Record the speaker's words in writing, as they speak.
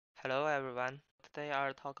Hello everyone. Today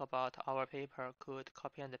I'll talk about our paper called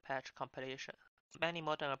Copy and Patch Compilation. Many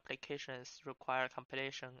modern applications require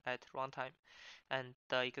compilation at runtime, and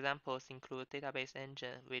the examples include database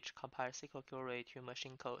engine which compile SQL query to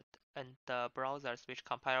machine code, and browsers which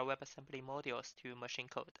compile WebAssembly modules to machine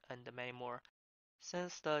code, and many more.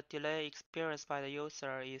 Since the delay experienced by the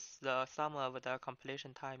user is the sum of the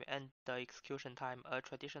compilation time and the execution time, a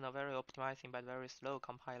traditional very optimizing but very slow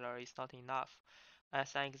compiler is not enough.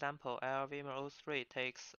 As an example, LLVM O0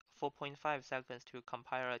 takes 4.5 seconds to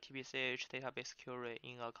compile a TPC-H database query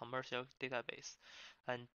in a commercial database,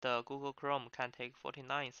 and Google Chrome can take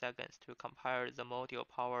 49 seconds to compile the module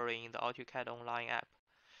powering the AutoCAD online app.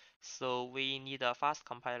 So we need a fast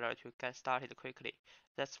compiler to get started quickly.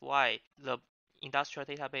 That's why the industrial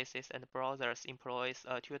databases and browsers employs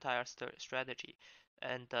a two-tier strategy.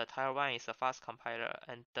 And tier 1 is a fast compiler,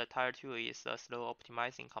 and the tier 2 is a slow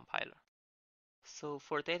optimizing compiler. So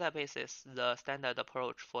for databases, the standard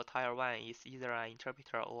approach for tier 1 is either an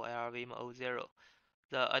interpreter or LLVM O0.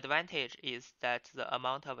 The advantage is that the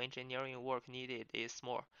amount of engineering work needed is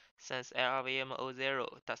small, since LLVM O0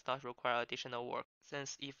 does not require additional work.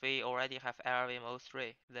 Since if we already have LLVM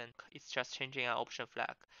O3, then it's just changing an option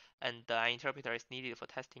flag, and the interpreter is needed for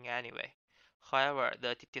testing anyway. However,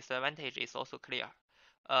 the disadvantage is also clear.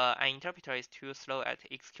 An interpreter is too slow at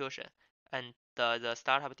execution, and the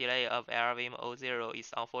startup delay of LLVM O0 is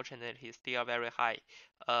unfortunately still very high,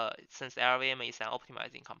 since LLVM is an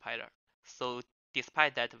optimizing compiler. So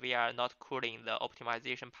despite that we are not calling the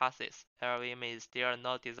optimization passes, LLVM is still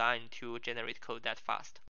not designed to generate code that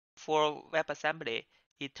fast. For WebAssembly,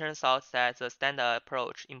 it turns out that the standard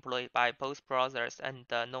approach employed by both browsers and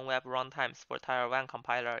non-web runtimes for Tier 1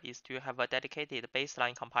 compiler is to have a dedicated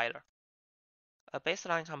baseline compiler. A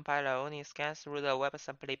baseline compiler only scans through the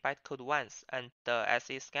WebAssembly bytecode once, and as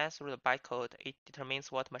it scans through the bytecode, it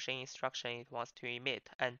determines what machine instruction it wants to emit,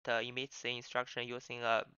 and emits the instruction using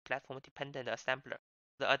a platform-dependent assembler.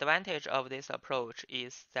 The advantage of this approach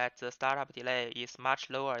is that the startup delay is much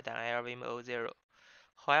lower than LLVM O0.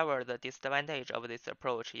 However, the disadvantage of this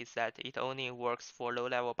approach is that it only works for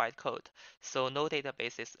low-level bytecode, so no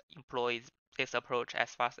databases employs this approach as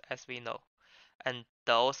fast as we know, and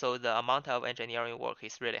also the amount of engineering work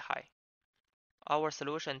is really high. Our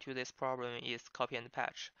solution to this problem is copy and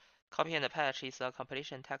patch. Copy and patch is a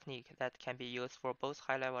compilation technique that can be used for both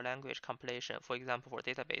high-level language compilation, for example for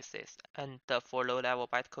databases, and for low-level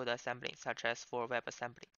bytecode assembly, such as for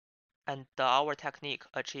WebAssembly. And our technique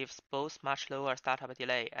achieves both much lower startup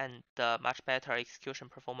delay and much better execution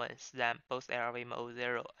performance than both LLVM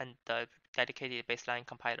O0 and the dedicated baseline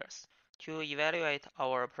compilers. To evaluate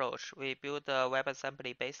our approach, we built a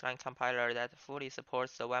WebAssembly baseline compiler that fully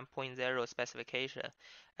supports the 1.0 specification,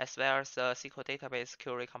 as well as a SQL database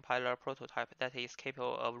query compiler prototype that is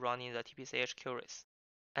capable of running the TPC-H queries.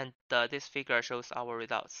 And this figure shows our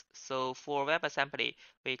results. So for WebAssembly,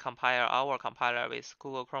 we compare our compiler with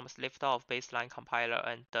Google Chrome's Liftoff baseline compiler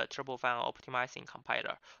and the turbofan optimizing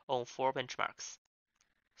compiler on 4 benchmarks.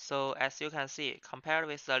 So as you can see, compared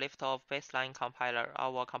with the Liftoff baseline compiler,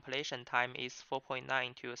 our compilation time is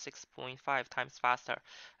 4.9 to 6.5 times faster,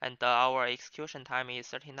 and our execution time is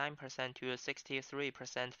 39% to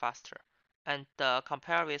 63% faster. And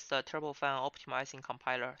compared with the turbofan optimizing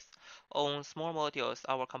compilers, on small modules,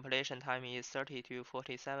 our compilation time is 30 to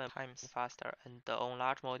 47 times faster, and on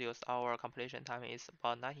large modules, our compilation time is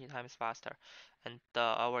about 90 times faster, and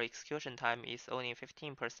our execution time is only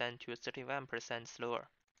 15% to 31% slower.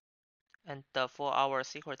 And for our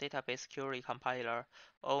SQL database query compiler,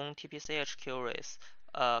 on TPC-H queries,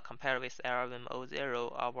 compared with LLVM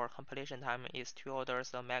O0, our compilation time is 2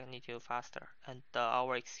 orders of magnitude faster, and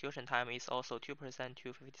our execution time is also 2%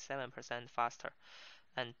 to 57% faster.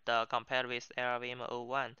 And compared with LLVM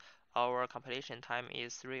O1, our compilation time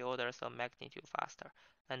is 3 orders of magnitude faster,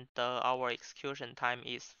 and our execution time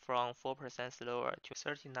is from 4% slower to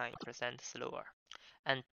 39% slower.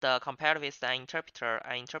 And compared with an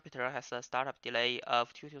interpreter has a startup delay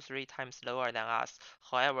of 2 to 3 times lower than us.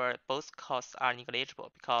 However, both costs are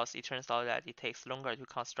negligible because it turns out that it takes longer to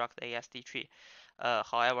construct the ASD tree.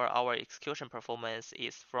 However, our execution performance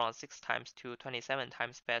is from 6 times to 27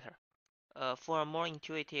 times better. For a more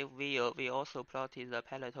intuitive view, we also plotted the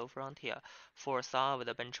Pareto Frontier for some of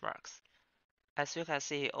the benchmarks. As you can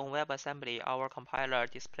see, on WebAssembly, our compiler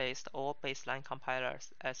displaced all baseline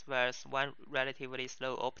compilers as well as one relatively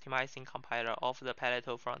slow optimizing compiler of the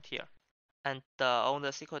Pareto Frontier. And on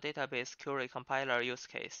the SQL database query compiler use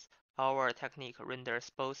case, our technique renders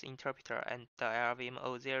both interpreter and the LLVM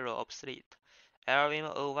O0 obsolete.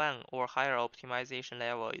 LLVM O1 or higher optimization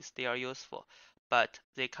level is still useful, but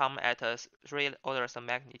they come at a 3 orders of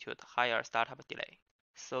magnitude higher startup delay.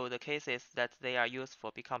 So the cases that they are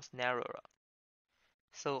useful becomes narrower.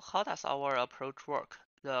 So how does our approach work?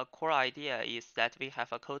 The core idea is that we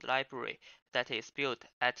have a code library that is built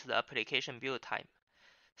at the application build time.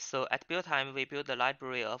 So at build time, we build a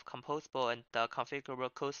library of composable and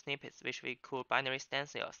configurable code snippets, which we call binary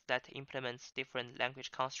stencils that implements different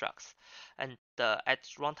language constructs. And at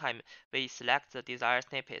runtime, we select the desired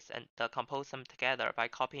snippets and compose them together by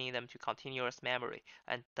copying them to continuous memory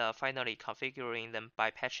and finally configuring them by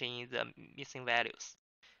patching in the missing values.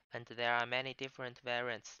 And there are many different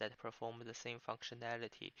variants that perform the same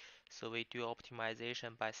functionality, so we do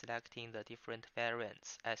optimization by selecting the different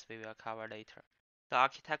variants, as we will cover later. The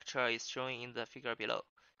architecture is shown in the figure below.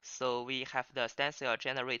 So we have the stencil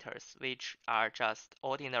generators, which are just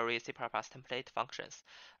ordinary C++ template functions.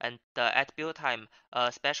 And at build time, a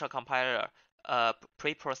special compiler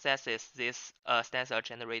pre-processes these stencil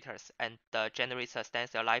generators and generates a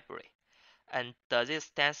stencil library. And this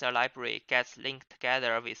stencil library gets linked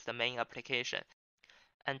together with the main application.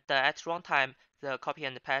 And at runtime, the copy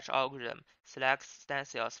and patch algorithm selects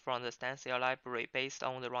stencils from the stencil library based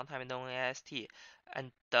on the runtime known AST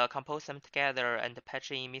and compose them together and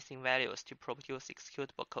patch in missing values to produce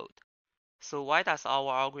executable code. So why does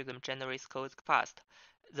our algorithm generate code fast?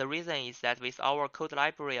 The reason is that with our code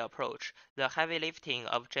library approach, the heavy lifting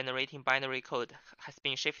of generating binary code has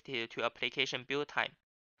been shifted to application build time.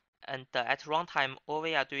 And at runtime, all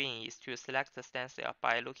we are doing is to select the stencil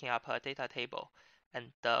by looking up a data table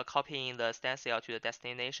and copying the stencil to the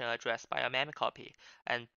destination address by a mem copy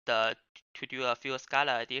and to do a few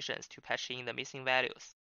Scala additions to patch in the missing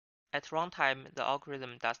values. At runtime, the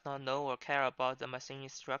algorithm does not know or care about the machine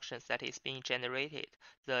instructions that is being generated,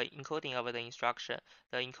 the encoding of the instruction,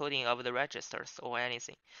 the encoding of the registers, or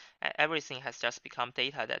anything. Everything has just become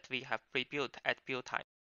data that we have pre-built at build time.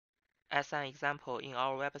 As an example, in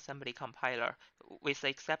our WebAssembly compiler, with the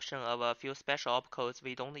exception of a few special opcodes,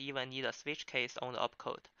 we don't even need a switch case on the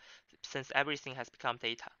opcode, since everything has become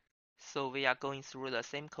data. So we are going through the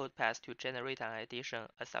same code path to generate an addition,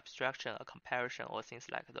 a subtraction, a comparison, or things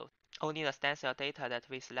like those. Only the stencil data that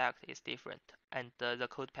we select is different, and the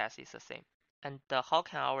code path is the same. And how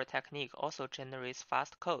can our technique also generate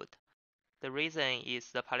fast code? The reason is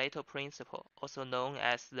the Pareto principle, also known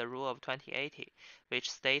as the rule of 2080, which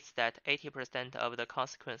states that 80% of the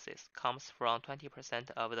consequences comes from 20%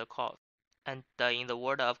 of the cause. And in the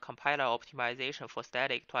world of compiler optimization for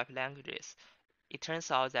static type languages, it turns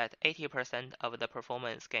out that 80% of the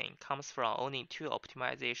performance gain comes from only two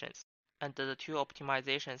optimizations. And the two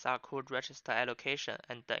optimizations are called register allocation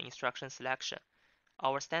and the instruction selection.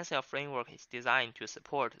 Our stencil framework is designed to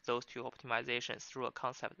support those two optimizations through a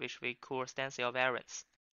concept which we call stencil variance.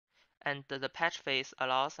 And the patch phase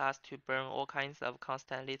allows us to burn all kinds of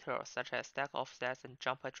constant literals such as stack offsets and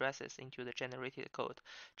jump addresses into the generated code,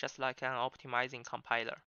 just like an optimizing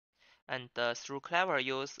compiler. And through clever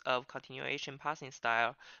use of continuation passing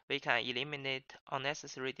style, we can eliminate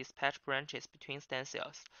unnecessary dispatch branches between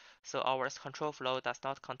stencils, so our control flow does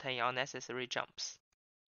not contain unnecessary jumps.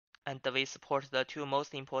 And we support the two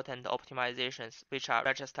most important optimizations, which are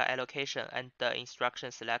register allocation and the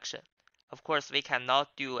instruction selection. Of course, we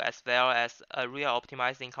cannot do as well as a real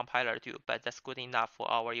optimizing compiler do, but that's good enough for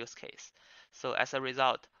our use case. So as a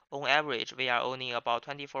result, on average, we are only about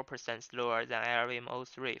 24% slower than LLVM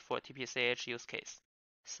O0 for TPC-H use case.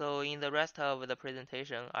 So in the rest of the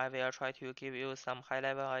presentation, I will try to give you some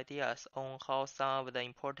high-level ideas on how some of the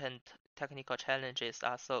important technical challenges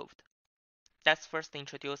are solved. Let's first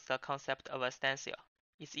introduce the concept of a stencil.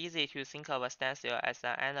 It's easy to think of a stencil as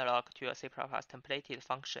an analog to a C++ templated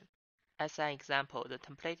function. As an example, the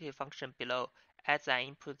templated function below adds an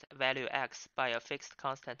input value x by a fixed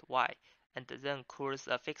constant y, and then calls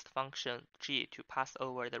a fixed function g to pass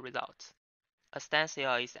over the results. A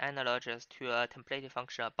stencil is analogous to a templated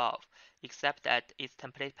function above, except that its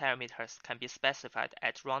template parameters can be specified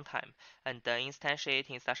at runtime, and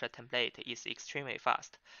instantiating such a template is extremely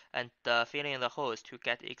fast, and filling the holes to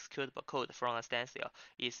get executable code from a stencil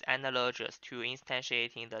is analogous to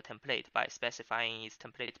instantiating the template by specifying its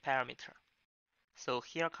template parameter. So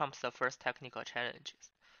here comes the first technical challenges.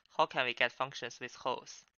 How can we get functions with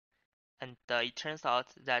holes? And it turns out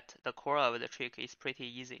that the core of the trick is pretty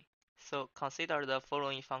easy. So consider the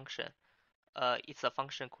following function. It's a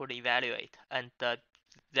function called evaluate, and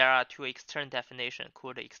there are two external definitions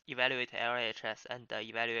called evaluate LHS and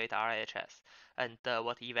evaluate RHS. And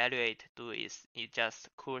what evaluate do is it just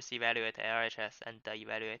calls evaluate LHS and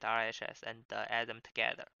evaluate RHS and add them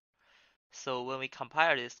together. So when we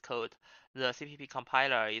compile this code, the CPP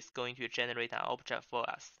compiler is going to generate an object for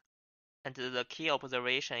us. And the key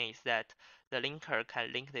observation is that the linker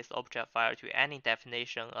can link this object file to any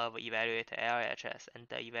definition of evaluate LHS and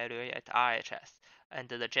evaluate RHS, and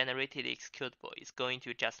the generated executable is going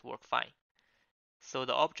to just work fine. So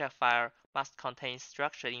the object file must contain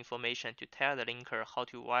structured information to tell the linker how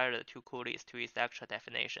to wire the two coolies to its actual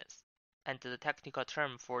definitions. And the technical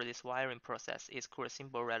term for this wiring process is called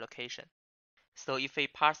symbol relocation. So if we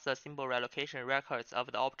parse the symbol relocation records of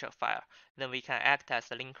the object file, then we can act as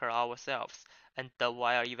the linker ourselves and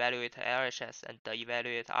wire evaluate LHS and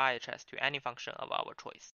evaluate RHS to any function of our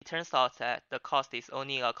choice. It turns out that the cost is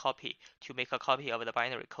only a copy to make a copy of the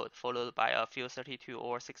binary code, followed by a few 32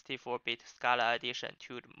 or 64-bit Scala addition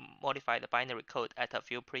to modify the binary code at a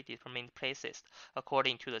few predetermined places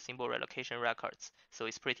according to the symbol relocation records. So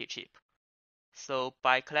it's pretty cheap. So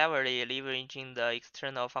by cleverly leveraging the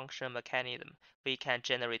external function mechanism, we can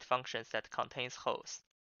generate functions that contains holes.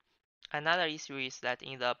 Another issue is that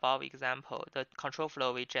in the above example, the control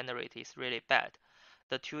flow we generate is really bad.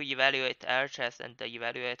 The two evaluate LHS and the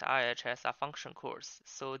evaluate RHS are function calls,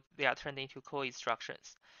 so they are turned into call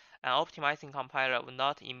instructions. An optimizing compiler will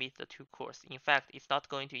not emit the two calls. In fact, it's not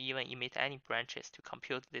going to even emit any branches to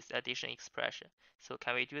compute this addition expression. So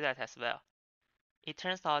can we do that as well? It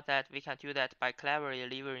turns out that we can do that by cleverly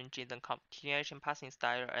leveraging the continuation passing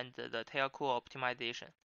style and the tail call optimization.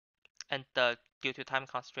 And due to time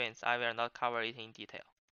constraints, I will not cover it in detail.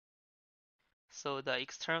 So the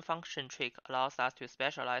external function trick allows us to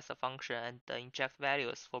specialize a function and inject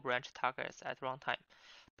values for branch targets at runtime.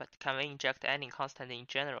 But can we inject any constant in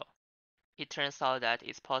general? It turns out that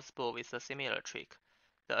it's possible with a similar trick.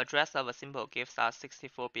 The address of a symbol gives us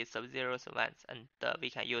 64 bits of zeros and ones, and we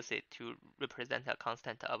can use it to represent a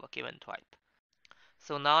constant of a given type.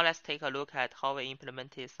 So now let's take a look at how we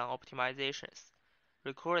implemented some optimizations.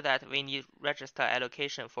 Recall that we need register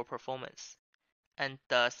allocation for performance. And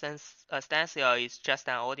since a stencil is just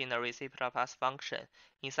an ordinary C++ function,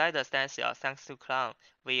 inside the stencil, thanks to clone,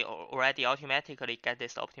 we already automatically get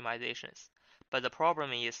these optimizations. But the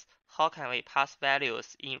problem is, how can we pass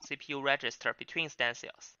values in CPU register between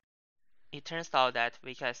stencils? It turns out that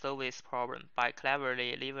we can solve this problem by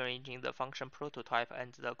cleverly leveraging the function prototype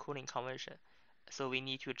and the calling convention. So we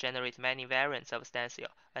need to generate many variants of stencil,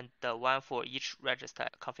 and one for each register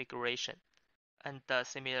configuration. And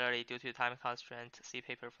similarly, due to time constraint, see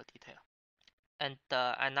paper for detail. And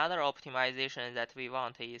another optimization that we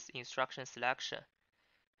want is instruction selection.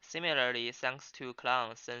 Similarly, thanks to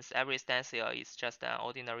clone, since every stencil is just an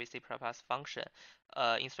ordinary C++ function,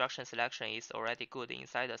 instruction selection is already good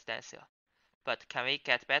inside the stencil. But can we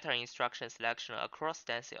get better instruction selection across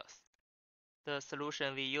stencils? The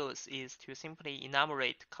solution we use is to simply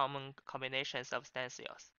enumerate common combinations of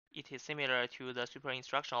stencils. It is similar to the super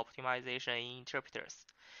instruction optimization in interpreters.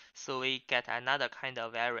 So we get another kind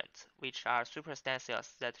of variant, which are super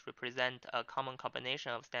stencils that represent a common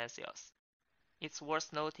combination of stencils. It's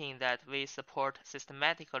worth noting that we support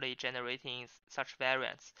systematically generating such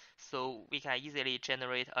variants, so we can easily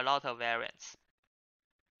generate a lot of variants.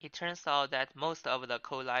 It turns out that most of the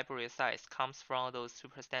code library size comes from those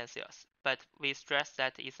super stencils, but we stress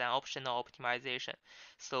that it's an optional optimization,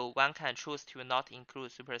 so one can choose to not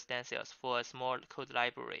include super stencils for a small code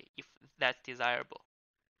library if that's desirable.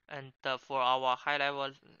 And for our high-level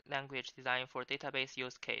language design for database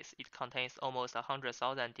use case, it contains almost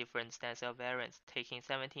 100,000 different stencil variants, taking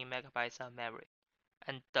 17 megabytes of memory.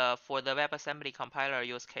 And for the WebAssembly compiler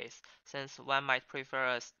use case, since one might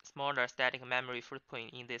prefer a smaller static memory footprint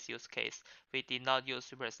in this use case, we did not use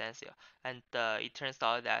super stencil, and it turns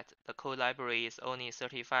out that the code library is only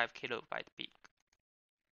 35 kilobyte big.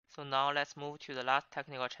 So now let's move to the last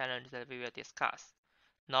technical challenge that we will discuss.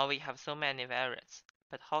 Now we have so many variants,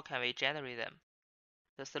 but how can we generate them?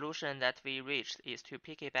 The solution that we reached is to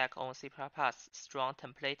piggyback on C++'s strong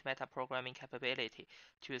template metaprogramming capability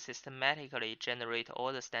to systematically generate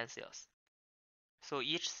all the stencils. So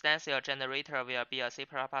each stencil generator will be a C++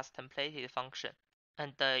 templated function,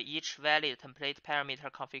 and each valid template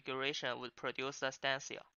parameter configuration would produce a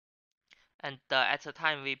stencil. And at the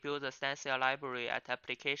time we build the stencil library at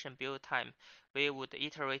application build time, we would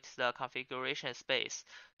iterate the configuration space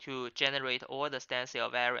to generate all the stencil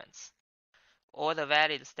variants. All the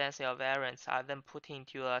valid stencil variants are then put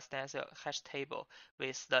into a stencil hash table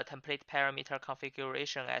with the template parameter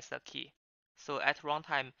configuration as the key. So at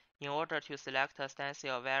runtime, in order to select a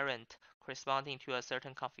stencil variant corresponding to a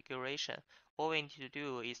certain configuration, all we need to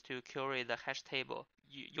do is to query the hash table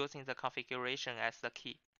using the configuration as the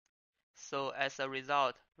key. So as a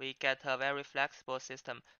result, we get a very flexible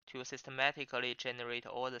system to systematically generate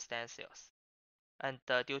all the stencils. And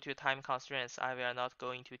due to time constraints, I will not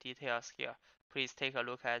go into details here, Please take a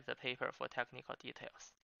look at the paper for technical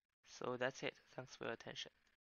details. So that's it. Thanks for your attention.